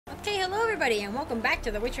Okay, hello everybody, and welcome back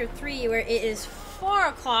to The Witcher 3, where it is 4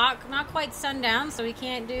 o'clock, not quite sundown, so we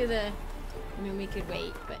can't do the... I mean, we could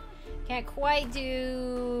wait, but can't quite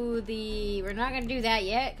do the... We're not going to do that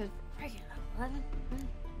yet, because...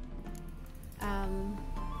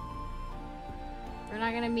 We're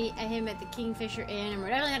not going to meet him at the Kingfisher Inn, and we're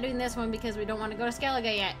definitely not doing this one because we don't want to go to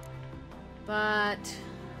Skellige yet. But...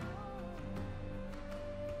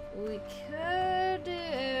 we could do...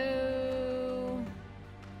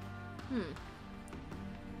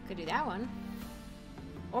 Could do that one.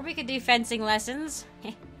 Or we could do fencing lessons.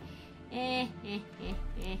 Well,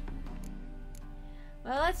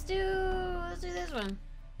 let's do this one.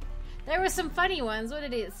 There were some funny ones. What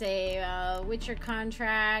did it say? Witcher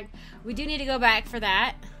contract. We do need to go back for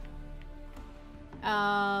that.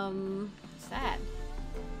 What's that?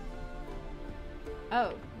 Oh,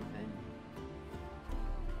 okay.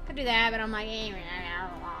 Could do that, but I'm like,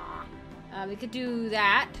 we could do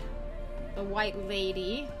that. The White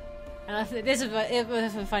Lady. This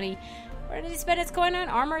was funny. Where did he spend his coin on?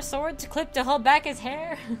 Armor, sword, to clip to hold back his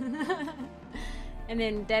hair. And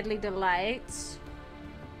then Deadly Delights.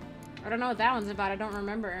 I don't know what that one's about. I don't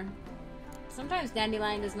remember. Sometimes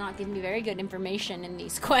Dandelion does not give me very good information in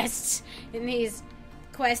these quests. In these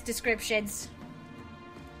quest descriptions.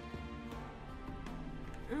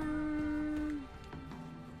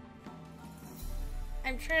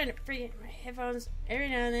 I'm trying to forget my headphones. Every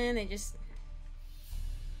now and then they just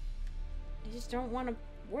don't want to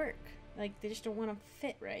work. Like, they just don't want to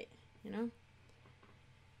fit right, you know?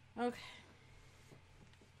 Okay.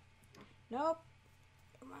 Nope.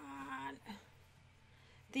 Come on.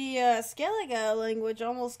 The Skellige language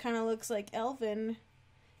almost kind of looks like Elven.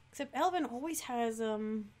 Except Elven always has,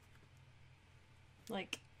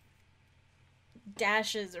 like,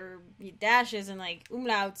 dashes and, like,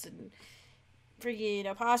 umlauts and freaking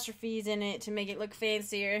apostrophes in it to make it look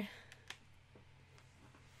fancier.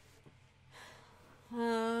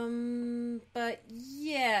 But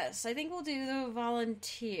yes, I think we'll do the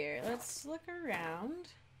volunteer. Let's look around.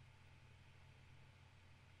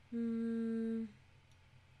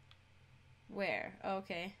 Where?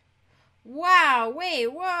 Okay. Wow, wait,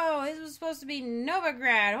 whoa, this was supposed to be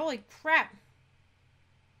Novigrad. Holy crap.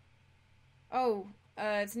 Oh,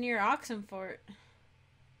 it's near Oxenfurt.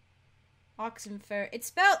 Oxenfurt. It's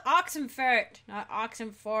spelled Oxenfurt, not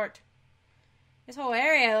Oxenfurt. This whole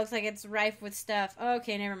area looks like it's rife with stuff.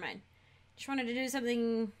 Okay, never mind. Just wanted to do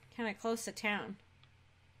something kind of close to town.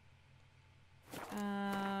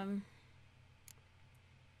 Following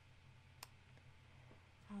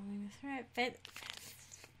the threat.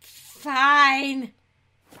 Fine.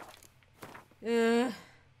 Ugh.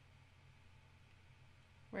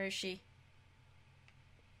 Where is she?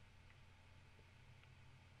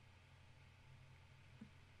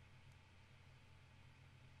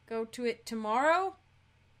 Go to it tomorrow?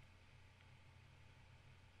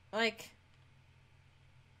 Like,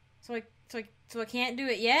 so I can't do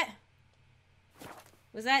it yet?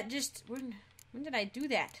 Was that just, when did I do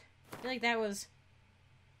that? I feel like that was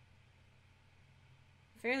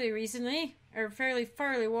fairly recently, or fairly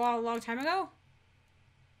long time ago.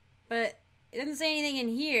 But it doesn't say anything in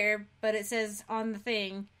here, but it says on the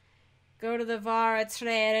thing, go to the Vara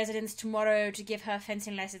Tre residence tomorrow to give her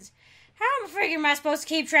fencing lessons. How freaking am I supposed to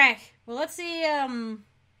keep track? Well, let's see,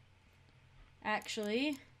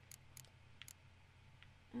 actually.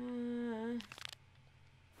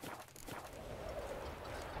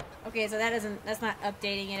 Okay, so that's not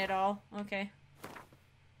updating it at all. Okay.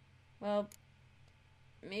 Well,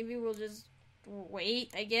 maybe we'll just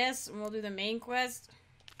wait, I guess, and we'll do the main quest.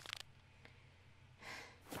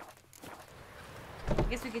 I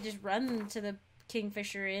guess we could just run to the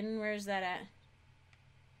Kingfisher Inn. Where's that at?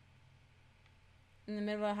 In the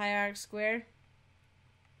middle of Hierarch Square.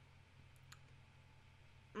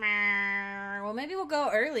 Well, maybe we'll go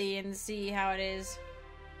early and see how it is.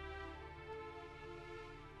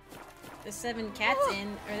 The Seven Cats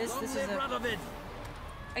Inn, or this is a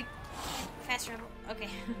fast travel.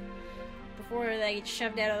 Okay, before they get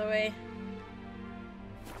shoved out of the way.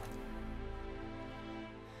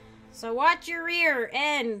 So watch your rear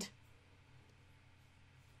end.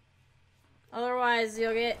 Otherwise,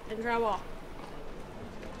 you'll get in trouble.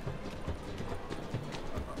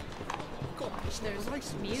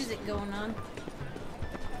 There's music going on.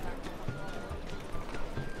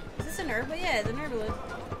 Is this an herbalist? Yeah, it's an herbalist.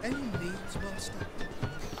 Any needs, master?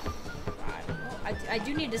 Well, I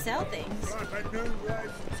do need to sell things.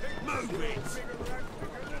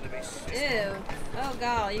 Ew. Oh,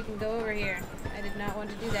 God, you can go over here. I did not want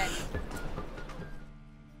to do that.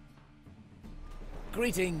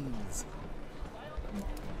 Greetings.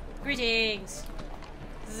 Greetings.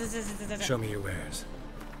 Show me your wares.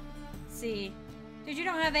 See. Dude, you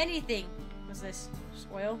don't have anything. What's this? Just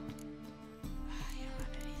oil? You don't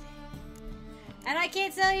have anything. And I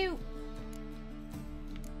can't sell you.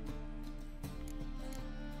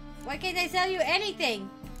 Why can't I sell you anything?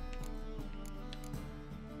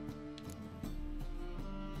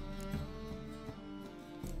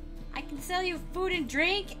 I can sell you food and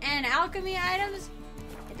drink and alchemy items.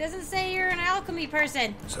 It doesn't say you're an alchemy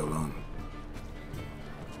person. So long.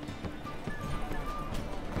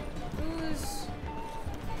 Who's...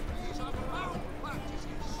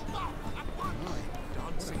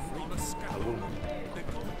 A woman,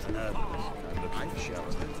 an herbalist, looking for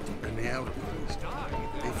shelter, and the elder priest.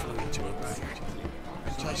 He flew into a rage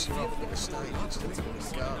and chased her off with a stake instead of the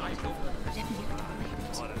guard.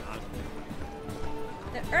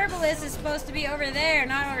 The herbalist is supposed to be over there,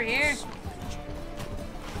 not over here.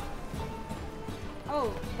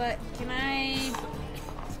 Oh, but can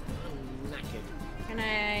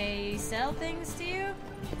I sell things to you?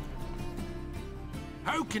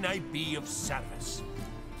 How can I be of service?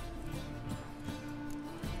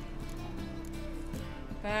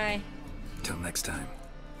 Bye. Till next time.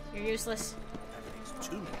 You're useless.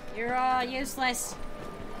 Too many. You're all useless.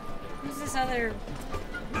 Who's this other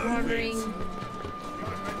wandering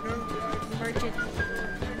merchant?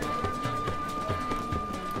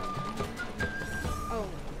 Oh.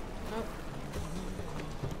 Oh.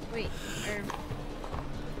 Wait.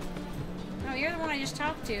 No, you're the one I just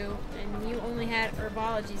talked to, and you only had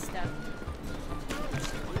herbology stuff.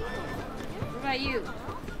 What about you?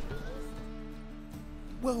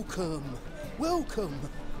 Welcome. Welcome.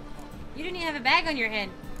 You didn't even have a bag on your head.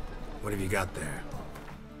 What have you got there?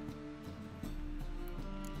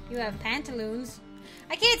 You have pantaloons.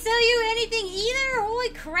 I can't sell you anything either? Holy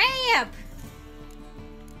crap!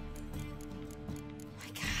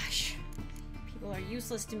 My gosh. People are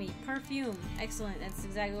useless to me. Perfume. Excellent. That's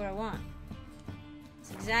exactly what I want.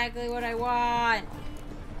 That's exactly what I want.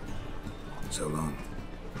 So long.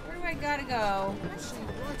 Where do I gotta go See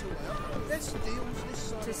right away. Best deals this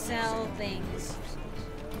side. to sell things?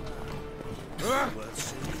 Worth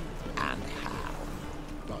seeing and how.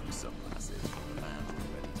 Like some lasses, the man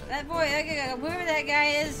already taken. That boy, whoever that guy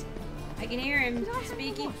is, I can hear him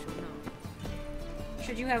speaking.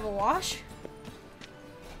 Should you have a wash?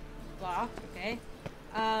 Blah, okay.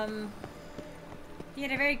 He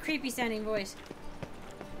had a very creepy sounding voice.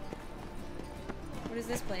 What is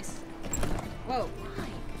this place? Whoa.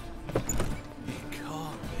 It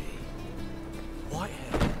can't be. White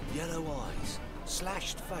hair, yellow eyes,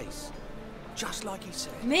 slashed face. Just like he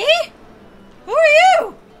said. Me? Who are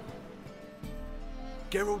you?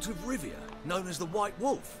 Geralt of Rivia, known as the White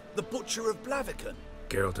Wolf, the Butcher of Blaviken.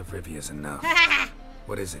 Geralt of Rivia is enough.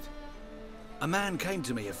 What is it? A man came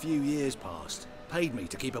to me a few years past, paid me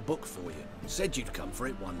to keep a book for you, said you'd come for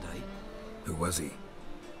it one day. Who was he?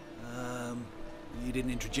 He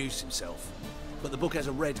didn't introduce himself, but the book has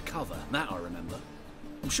a red cover, that I remember.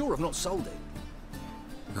 I'm sure I've not sold it.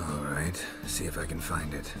 All right. See if I can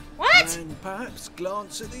find it. What? And perhaps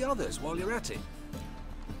glance at the others while you're at it.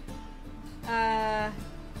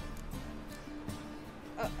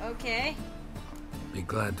 Okay. Be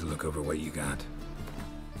glad to look over what you got.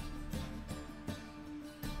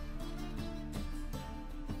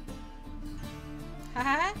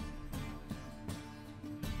 Haha.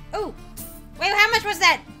 Oh! Wait, how much was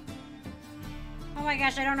that? Oh my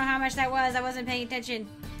gosh, I don't know how much that was. I wasn't paying attention.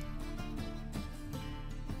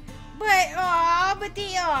 But,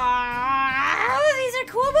 these are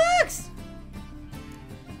cool books!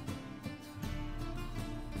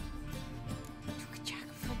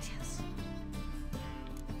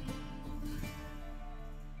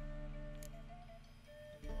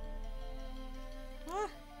 Huh?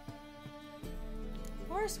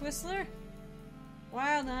 Horse Whistler?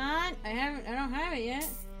 Wild Hunt? I don't have it yet.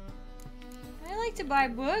 I like to buy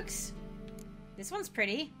books. This one's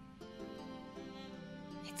pretty.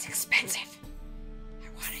 It's expensive. I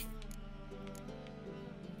want it.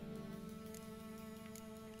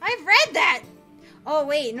 I've read that! Oh,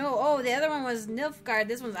 wait, no. Oh, the other one was Nilfgaard.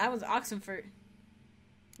 This one's, I was Oxenfurt.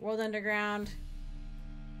 World Underground.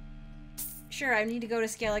 Sure, I need to go to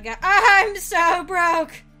Skellige. I'm so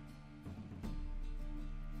broke!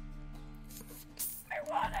 I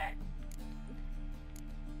want it.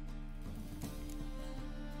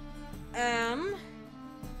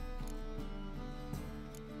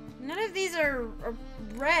 None of these are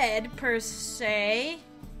red, per se.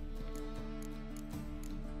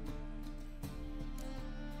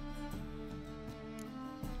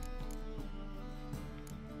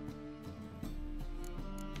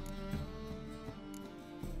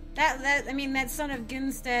 I mean, that son of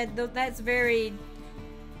Gunstead, that's very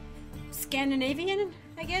Scandinavian,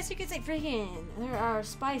 I guess you could say. Freaking, there are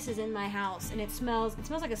spices in my house, and it smells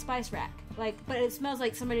like a spice rack. Like, but it smells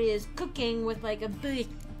like somebody is cooking with like a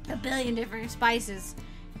billion different spices.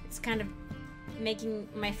 It's kind of making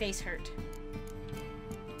my face hurt.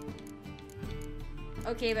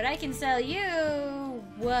 Okay, but I can sell you.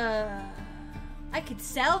 Whoa. I could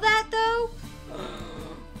sell that though?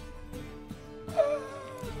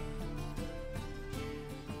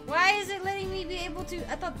 Why is it letting me be able to?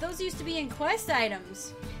 I thought those used to be in quest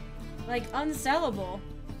items. Like unsellable.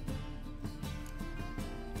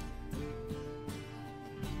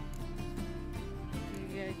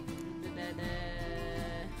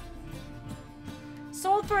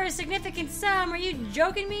 Sold for a significant sum. Are you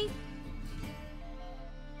joking me?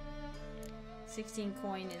 16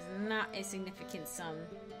 coin is not a significant sum.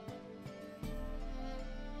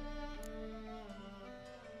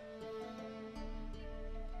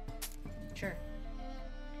 Sure.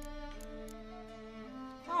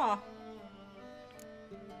 Aw.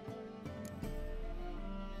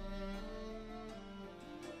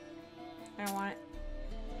 I don't want it.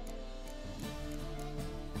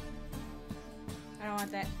 I don't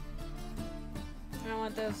want that. I don't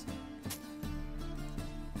want those.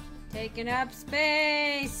 Taking up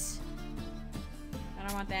space! I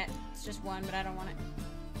don't want that. It's just one, but I don't want it.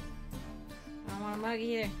 I don't want a mug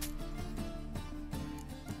either.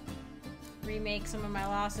 Remake some of my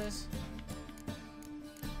losses.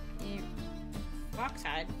 Yeah.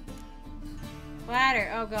 Foxhide.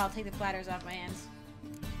 Platter! Oh god, I'll take the platters off my hands.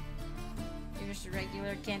 You're just a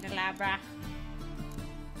regular candelabra.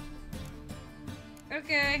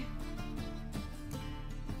 Okay.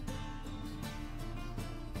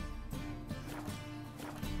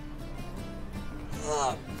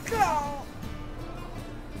 Oh, God.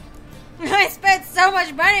 I spent so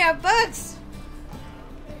much money on books!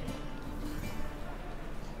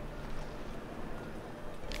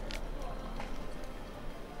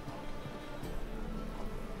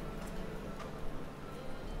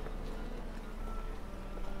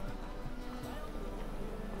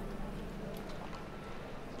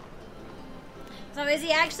 So is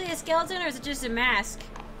he actually a skeleton or is it just a mask?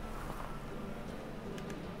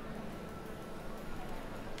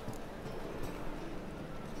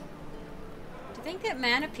 To think that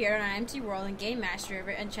man appeared on an empty world and gained mastery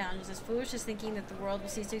over it and challenges is foolish as thinking that the world will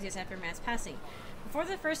cease to exist after man's passing. Before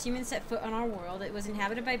the first humans set foot on our world, it was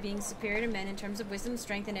inhabited by beings superior to men in terms of wisdom,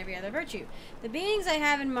 strength, and every other virtue. The beings I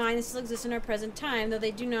have in mind still exist in our present time, though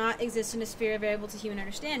they do not exist in a sphere available to human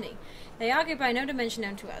understanding. They occupy no dimension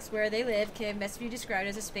known to us. Where they live can best be described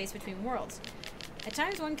as a space between worlds. At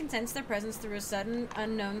times one can sense their presence through a sudden,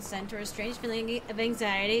 unknown scent or a strange feeling of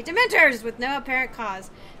anxiety. Dementors! With no apparent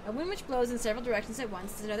cause. A wind which blows in several directions at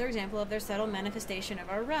once is another example of their subtle manifestation of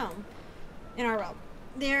our realm. In our realm.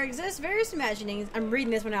 There exist various imaginings. I'm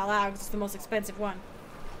reading this one out loud because it's the most expensive one.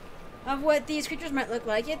 Of what these creatures might look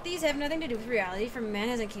like, yet these have nothing to do with reality, for man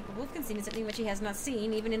is incapable of conceiving something which he has not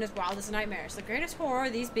seen, even in his wildest nightmares. The greatest horror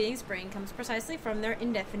these beings bring comes precisely from their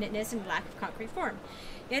indefiniteness and lack of concrete form.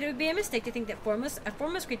 Yet it would be a mistake to think that a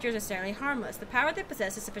formless creature is necessarily harmless. The power they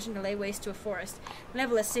possess is sufficient to lay waste to a forest,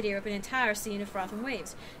 level a city, or up an entire scene of froth and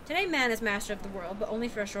waves. Today man is master of the world, but only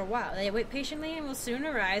for a short while. They wait patiently and will soon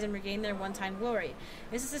arise and regain their one-time glory.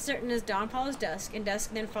 This is as certain as dawn follows dusk, and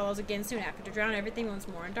dusk then follows again soon after to drown everything once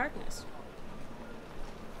more in darkness.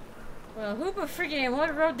 Well, who but freaking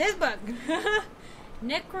what wrote this book?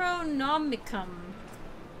 Necronomicon.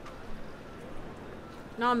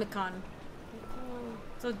 Nomicon.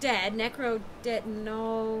 So dead.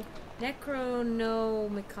 Necronomicon.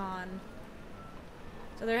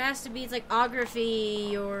 So there has to be, it's like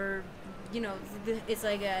ography or, you know, it's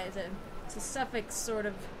like it's a suffix sort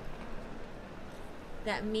of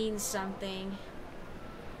that means something.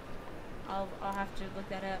 I'll have to look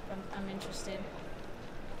that up. I'm interested.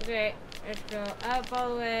 Okay, let's go up all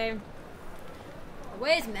the way. The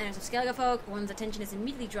ways and manners of Skellige folk, one's attention is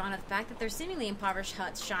immediately drawn to the fact that their seemingly impoverished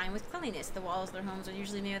huts shine with cleanliness. The walls of their homes are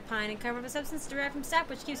usually made with pine and covered with a substance derived from sap,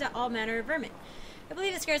 which keeps out all manner of vermin. I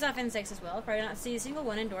believe it scares off insects as well, for I did not see a single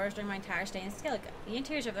one indoors during my entire stay in Skellige. The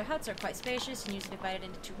interiors of their huts are quite spacious and usually divided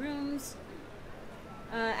into 2 rooms.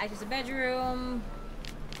 Act as a bedroom.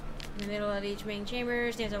 In the middle of each main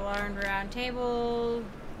chamber stands a large round table.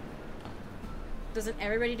 Doesn't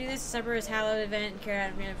everybody do this? Supper is hallowed event and carried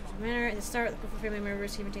out in a manner. At the start, the family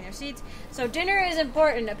members can maintain their seats. So dinner is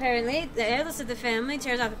important, apparently. The eldest of the family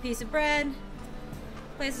tears off a piece of bread,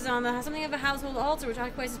 places on something of a household altar, which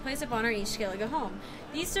occupies its place of honor in each Skellige home.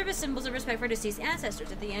 These serve as symbols of respect for deceased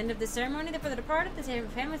ancestors. At the end of the ceremony, for the departed, the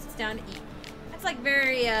family sits down to eat. That's like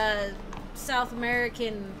very South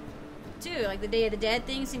American too, like the Day of the Dead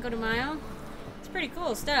thing, Cinco de Mayo. It's pretty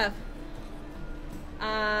cool stuff.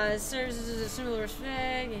 Serves as a symbol of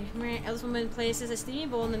respect. Eldest woman places a steaming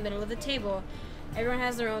bowl in the middle of the table. Everyone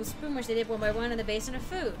has their own spoon, which they dip one by one in the basin of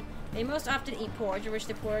food. They most often eat porridge, or which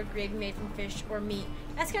they pour gravy made from fish or meat.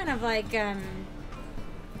 That's kind of like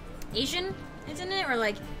Asian, isn't it? Or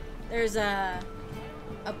like there's a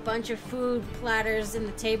bunch of food platters in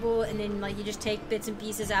the table, and then like you just take bits and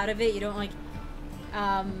pieces out of it. You don't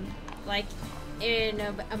like in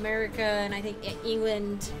America, and I think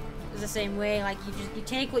England is the same way. Like you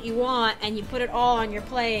take what you want and you put it all on your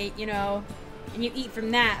plate, you know, and you eat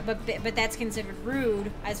from that. But that's considered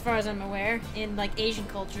rude, as far as I'm aware, in like Asian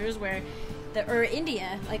cultures, where or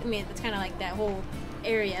India. Like, I mean, it's kind of like that whole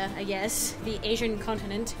area, I guess, the Asian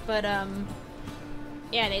continent. But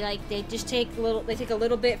yeah, they just take a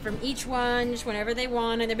little bit from each one, just whenever they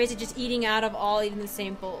want, and they're basically just eating out of all eating the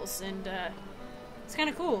same bowls, and it's kind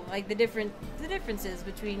of cool, like the differences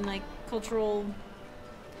between like cultural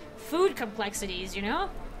food complexities, you know,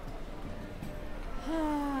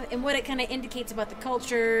 and what it kind of indicates about the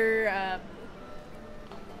culture.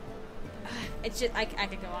 It's just I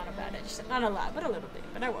could go on about it, just not a lot, but a little bit,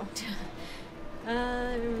 but I won't.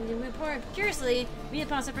 Curiously, me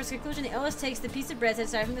upon some first conclusion, the eldest takes the piece of bread set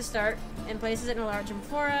aside from the start and places it in a large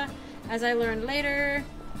amphora. As I learned later,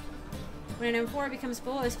 when an amphora becomes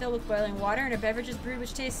full, it is filled with boiling water, and a beverage is brewed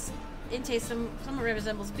which somewhat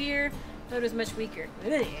resembles beer, but it is much weaker.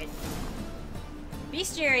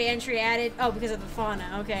 Bestiary entry added. Oh, because of the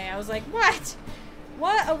fauna. Okay, I was like, what?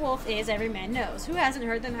 What a wolf is, every man knows. Who hasn't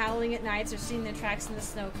heard them howling at nights or seen their tracks in the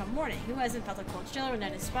snow come morning? Who hasn't felt a cold chill or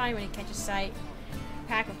not his spine when he catches sight? A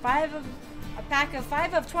pack of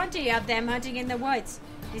 5 of 20 of them hunting in the woods.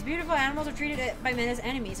 These beautiful animals are treated by men as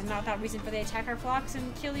enemies, and not without reason, for they attack our flocks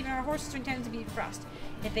and kill even our horses when tempted to be frost.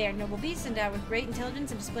 Yet they are noble beasts, endowed with great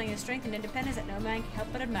intelligence and displaying a strength and independence that no man can help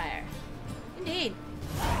but admire. Indeed.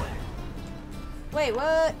 Wait,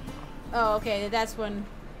 what? Oh, okay, that's when...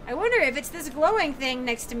 I wonder if it's this glowing thing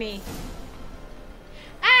next to me.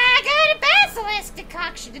 I got a basilisk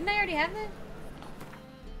decoction. Didn't I already have that?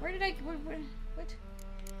 Where did I... What?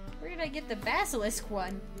 Where did I get the basilisk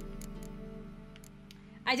one?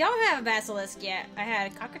 I don't have a basilisk yet. I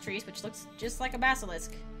had a cockatrice, which looks just like a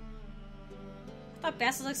basilisk. I thought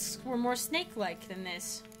basilisks were more snake-like than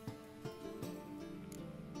this.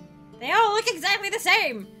 They all look exactly the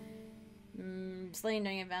same! Slain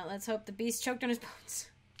during an event. Let's hope the beast choked on his bones.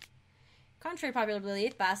 Contrary to popular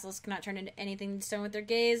belief, basilisks cannot turn into anything to stone with their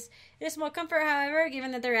gaze. It is small comfort, however,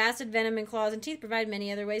 given that their acid, venom, and claws and teeth provide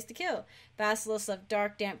many other ways to kill. Basilisks love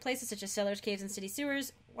dark, damp places such as cellars, caves, and city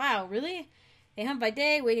sewers. Wow, really? They hunt by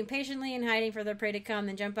day, waiting patiently and hiding for their prey to come,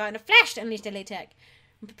 then jump out in a flash to unleash deadly attack.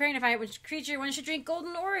 When preparing to fight which creature, one should drink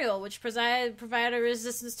golden oriole, which provide a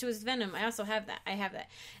resistance to its venom. I also have that.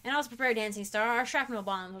 And also prepare dancing star or shrapnel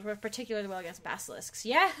bombs, which work particularly well against basilisks.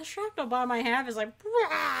 Yeah, the shrapnel bomb I have is like...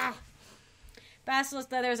 Brah!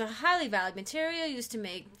 Basilisk leather is a highly valued material used to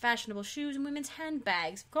make fashionable shoes and women's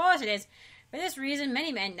handbags. Of course it is. For this reason,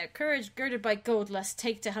 many men, their courage girded by gold lust,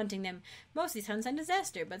 take to hunting them. Most of these hunts end in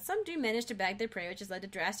disaster, but some do manage to bag their prey, which has led to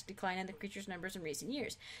drastic decline in the creature's numbers in recent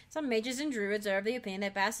years. Some mages and druids are of the opinion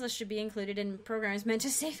that basilisks should be included in programs meant to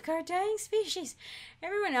safeguard dying species.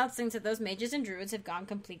 Everyone else thinks that those mages and druids have gone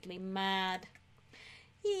completely mad.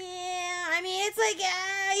 Yeah, I mean, it's like,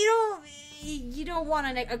 you don't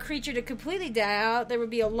want a creature to completely die out. There would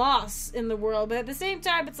be a loss in the world, but at the same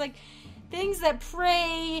time, it's like, things that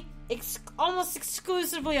prey almost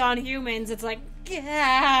exclusively on humans, it's like,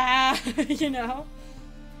 yeah, you know?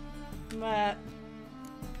 But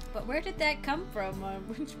where did that come from?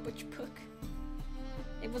 Which book?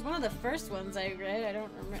 It was one of the first ones I read, I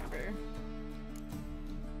don't remember.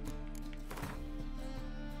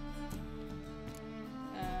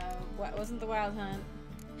 What wasn't the Wild Hunt?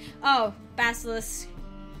 Oh, Basilisk.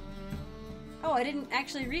 Oh, I didn't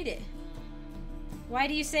actually read it. Why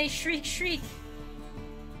do you say shriek, shriek?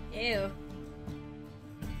 Ew.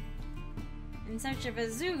 In search of a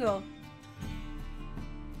Zoogle.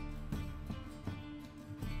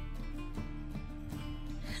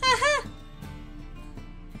 Haha!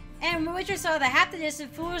 And Witcher saw the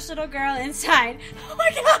half-the-distant foolish little girl inside. Oh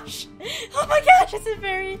my gosh! Oh my gosh! It's a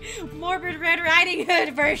very morbid Red Riding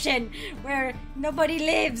Hood version where nobody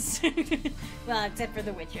lives. Well, except for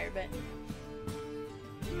the Witcher, but.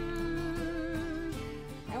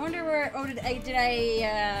 I wonder where. Oh,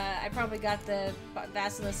 I probably got the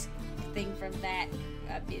basilisk thing from that,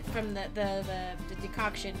 from the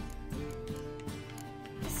decoction.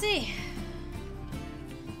 Let's see.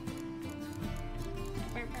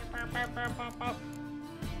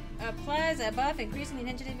 Applies a buff increasing the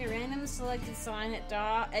intensity of your random selected sign at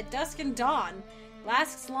dusk and dawn.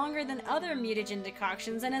 Lasts longer than other mutagen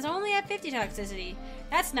decoctions and is only at 50 toxicity.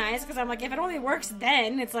 That's nice, because I'm like, if it only works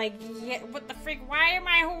then, it's like, yeah, what the freak? Why am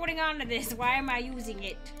I holding on to this? Why am I using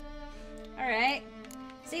it? Alright.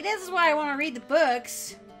 See, this is why I want to read the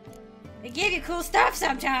books. They give you cool stuff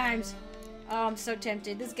sometimes. Oh, I'm so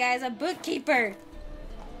tempted. This guy's a bookkeeper.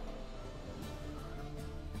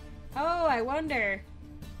 Oh, I wonder.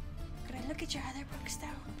 Could I look at your other books, though?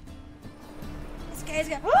 This guy's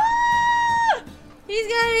got... Ah!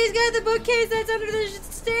 He's got the bookcase that's under the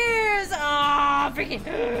stairs. Oh,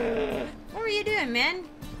 freaking. What were you doing, man?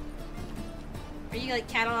 Are you, like,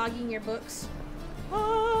 cataloging your books?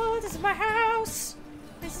 Oh, this is my house.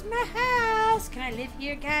 This is my house. Can I live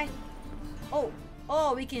here, guy? Oh,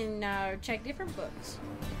 we can check different books.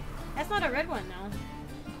 That's not a red one, though.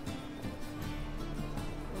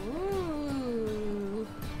 Ooh.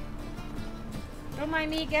 Don't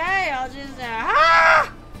mind me, guy. I'll just, ah!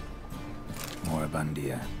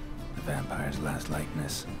 Moribundia, the vampire's last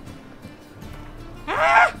likeness.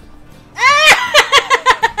 Ah!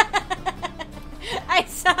 I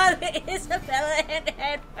saw the Isabella and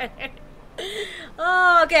Edward.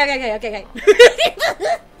 Oh, okay.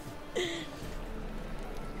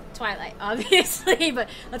 Twilight, obviously, but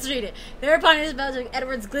let's read it. Thereupon Isabella took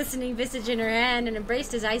Edward's glistening visage in her hand and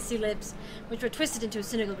embraced his icy lips, which were twisted into a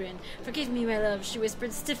cynical grin. "Forgive me, my love," she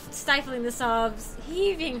whispered, stifling the sobs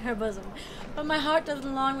heaving her bosom. "But my heart doesn't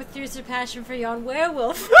along with fiercer passion for yon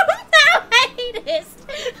werewolf, thou hatest,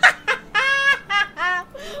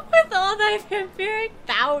 with all thy vampiric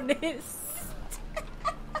thou-ness."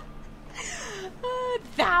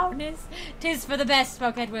 "Thou-ness, 'tis for the best,"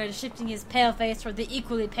 spoke Edward, shifting his pale face toward the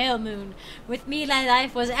equally pale moon. "With me thy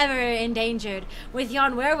life was ever endangered. With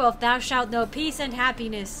yon werewolf thou shalt know peace and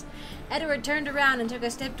happiness." Edward turned around and took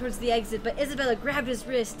a step towards the exit, but Isabella grabbed his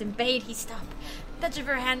wrist and bade he stop. The touch of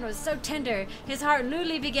her hand was so tender, his heart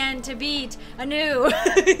newly began to beat anew.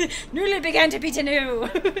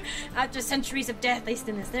 After centuries of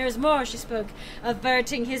deathlessness, there is more, she spoke,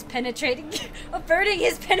 averting his penetrating... What?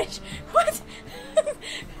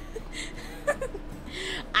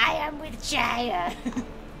 I am with Jaya.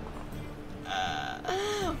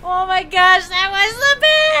 Oh my gosh, that was the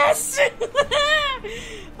best!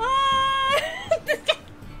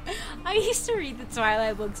 I used to read the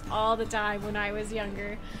Twilight books all the time when I was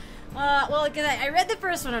younger. Well, because I read the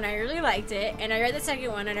first one and I really liked it, and I read the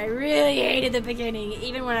second one and I really hated the beginning.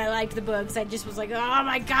 Even when I liked the books, I just was like, oh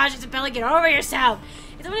my gosh, Isabella, get over yourself.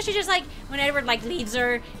 It's when she just like, when Edward like leaves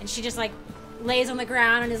her and she just like lays on the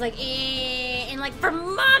ground and is like, and like for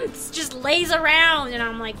months just lays around, and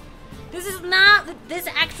I'm like, this is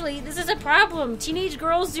a problem. Teenage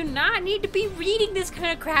girls do not need to be reading this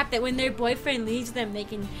kind of crap that when their boyfriend leaves them,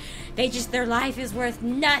 their life is worth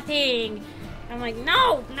nothing. I'm like,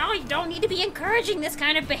 no, you don't need to be encouraging this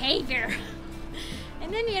kind of behavior.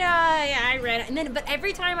 And then, I read it, but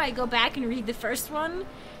every time I go back and read the first one,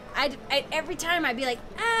 every time I'd be like,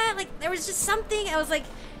 there was just something, something,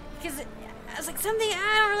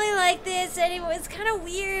 I don't really like this anymore. It's kind of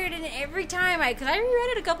weird, and every time because I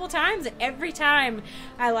reread it a couple times, and every time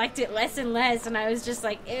I liked it less and less, and I was just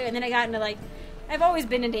like, ew. And then I got into like, I've always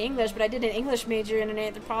been into English, but I did an English major and an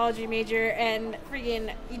anthropology major, and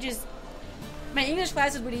freaking, my English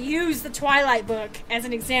classes would use the Twilight book as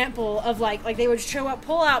an example of like they would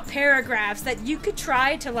pull out paragraphs that you could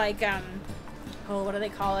try to like, what do they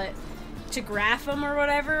call it? To graph them or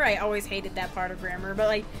whatever. I always hated that part of grammar, but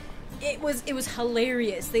like, it was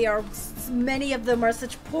hilarious. Many of them are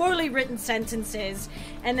such poorly written sentences,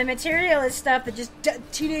 and the material is stuff that just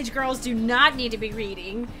teenage girls do not need to be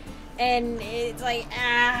reading. And it's like,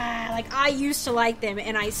 I used to like them,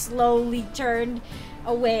 and I slowly turned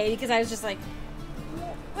away because I was just like,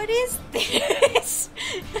 what is this?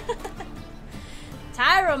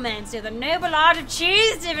 Tyromancy, the noble art of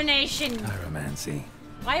cheese divination. Tyromancy.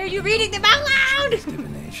 Why are you reading them out loud? Cheese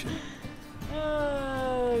divination.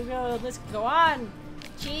 Oh, God, let's go on.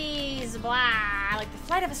 Cheese, blah, like the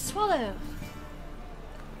flight of a swallow.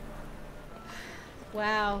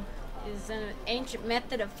 Wow, is an ancient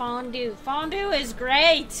method of fondue. Fondue is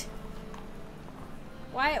great.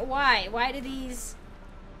 Why do these...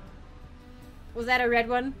 Was that a red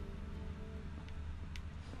one?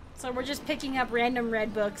 So we're just picking up random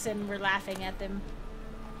red books and we're laughing at them.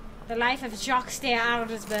 The Life of Jacques de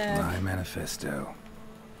Arlesburg. My manifesto.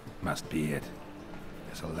 Must be it.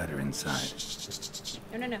 There's a letter inside.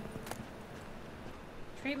 No.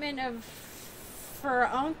 Treatment of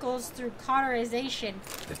furuncles through cauterization.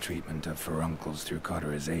 The treatment of furuncles through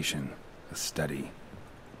cauterization. A study.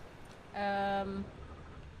 You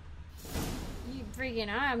freaking,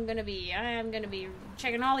 I am gonna be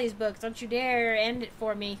checking all these books. Don't you dare end it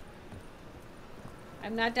for me.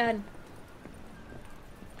 I'm not done.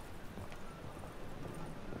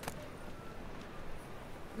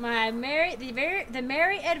 The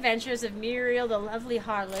Merry Adventures of Muriel the Lovely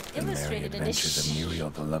Harlot, illustrated Adventures edition. of Muriel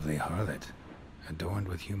the Lovely Harlot, adorned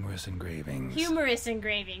with humorous engravings. Humorous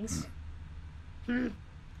engravings.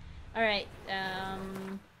 Alright,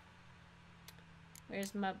 where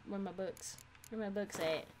my books? Where my books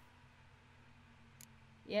at?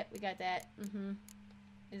 Yep, we got that.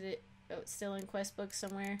 Is it? Oh, it's still in quest books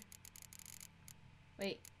somewhere.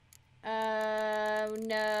 Wait. Oh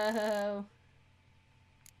no.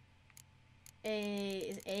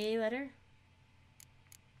 Is A letter?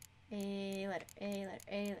 A letter.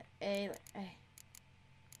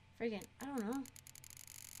 Friggin', I don't know.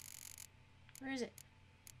 Where is it?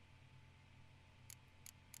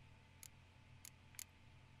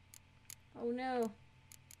 Oh no.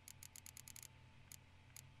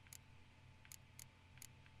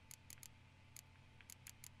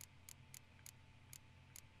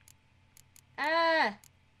 Ah!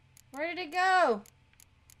 Where did it go?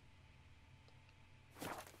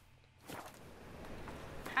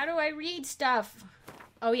 How do I read stuff?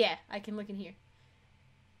 Oh yeah, I can look in here.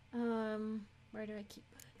 Where do I keep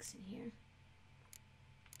books in here?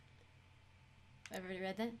 I've already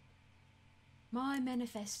read that. My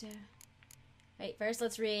manifesto. Wait, first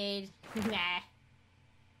let's read. Nah.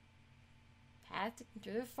 Path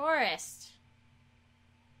through the forest.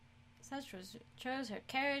 Such chose her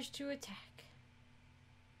carriage to attack.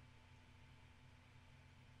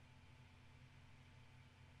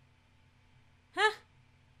 Huh?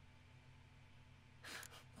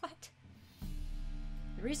 What?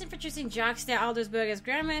 The reason for choosing Jacques de Aldersberg as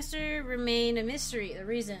Grandmaster remained a mystery. The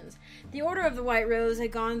reasons. The Order of the White Rose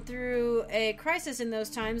had gone through a crisis in those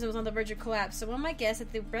times and was on the verge of collapse, so one might guess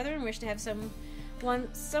that the brethren wished to have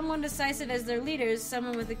someone decisive as their leaders,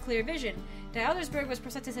 someone with a clear vision. De Aldersberg was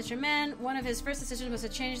precisely such a man. One of his first decisions was to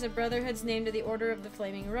change the Brotherhood's name to the Order of the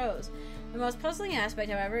Flaming Rose. The most puzzling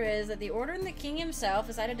aspect, however, is that the Order and the King himself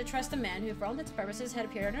decided to trust a man who, for all intents and purposes, had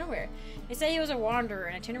appeared out of nowhere. They say he was a wanderer,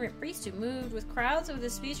 an itinerant priest who moved crowds with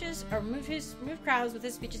his speeches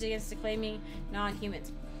against the claiming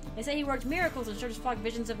non-humans. They say he worked miracles and showed his flock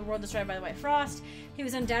visions of a world destroyed by the White Frost. He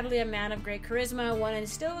was undoubtedly a man of great charisma, one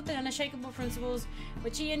instilled with the unshakable principles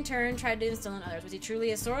which he in turn tried to instill in others. Was he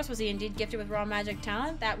truly a source? Was he indeed gifted with raw magic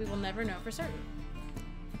talent? That we will never know for certain.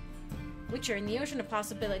 Witcher in the Ocean of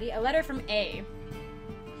Possibility. A letter from A.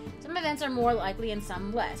 Some events are more likely and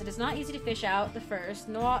some less. It is not easy to fish out the first,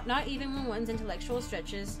 not even when one's intellect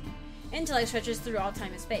stretches through all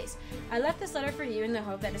time and space. I left this letter for you in the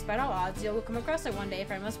hope that despite all odds, you will come across it one day,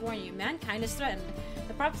 for I must warn you, mankind is threatened.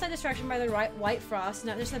 The prophesied destruction by the White Frost,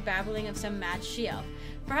 not just the babbling of some mad she-elf.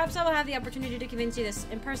 Perhaps I will have the opportunity to convince you this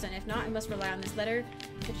in person. If not, I must rely on this letter,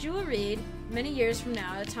 which you will read many years from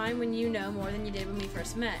now, at a time when you know more than you did when we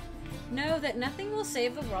first met. Know that nothing will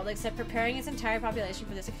save the world except preparing its entire population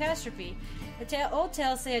for this catastrophe. The old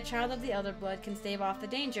tales say a child of the elder blood can stave off the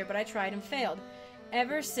danger, but I tried and failed.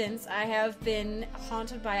 Ever since, I have been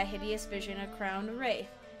haunted by a hideous vision of crowned wraith,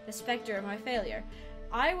 the specter of my failure.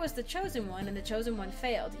 I was the chosen one, and the chosen one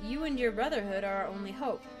failed. You and your brotherhood are our only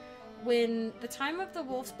hope. When the time of the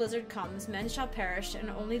wolf's blizzard comes, men shall perish, and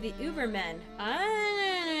only the Ubermen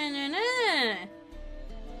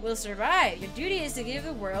will survive. Your duty is to give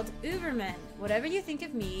the world Ubermen. Whatever you think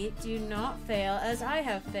of me, do not fail as I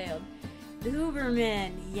have failed.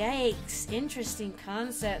 Ubermen, yikes. Interesting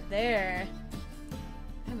concept there.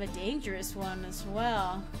 Kind of a dangerous one as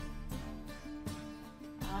well.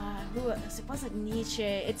 It wasn't Nietzsche.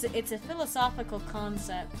 It's a philosophical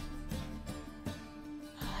concept.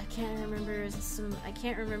 I can't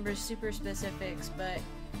remember super specifics, but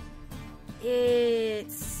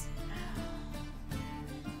it's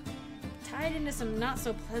tied into some not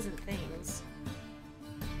so pleasant things.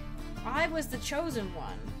 I was the chosen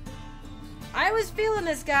one. I was feeling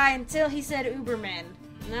this guy until he said Uberman.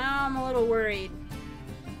 Now I'm a little worried.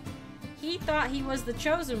 He thought he was the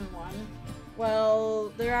chosen one.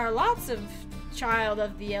 Well, there are lots of child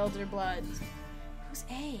of the elder bloods. Who's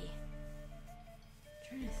A? I'm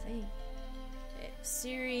trying to think.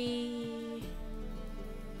 Siri.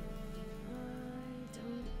 I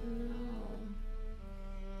don't know.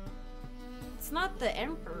 It's not the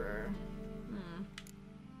Emperor.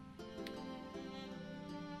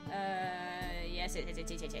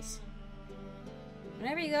 Yes.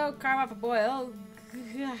 Whenever you go carve off a boil.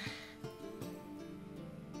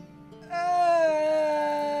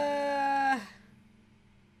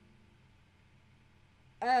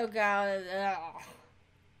 Oh god. Ugh.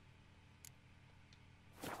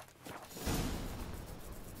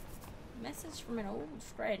 Message from an old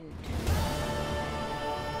friend.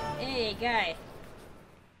 Hey, guy.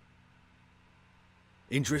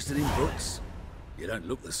 Interested in books? You don't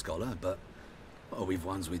look the scholar, but we've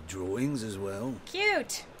ones with drawings as well.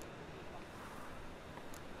 Cute.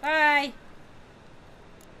 Bye.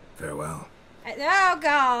 Farewell. Oh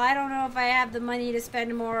god, I don't know if I have the money to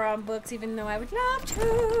spend more on books, even though I would love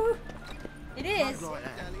to. It is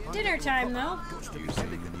dinner time, though.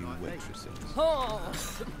 Oh.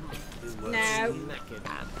 No.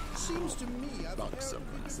 Seems to me I've Oh,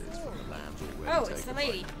 it's the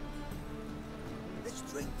lady. Let's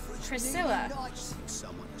drink for his Priscilla. nights.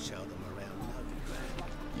 Someone to show them around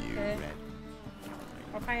Novigrad. Okay.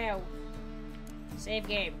 Ohio. Save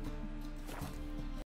game.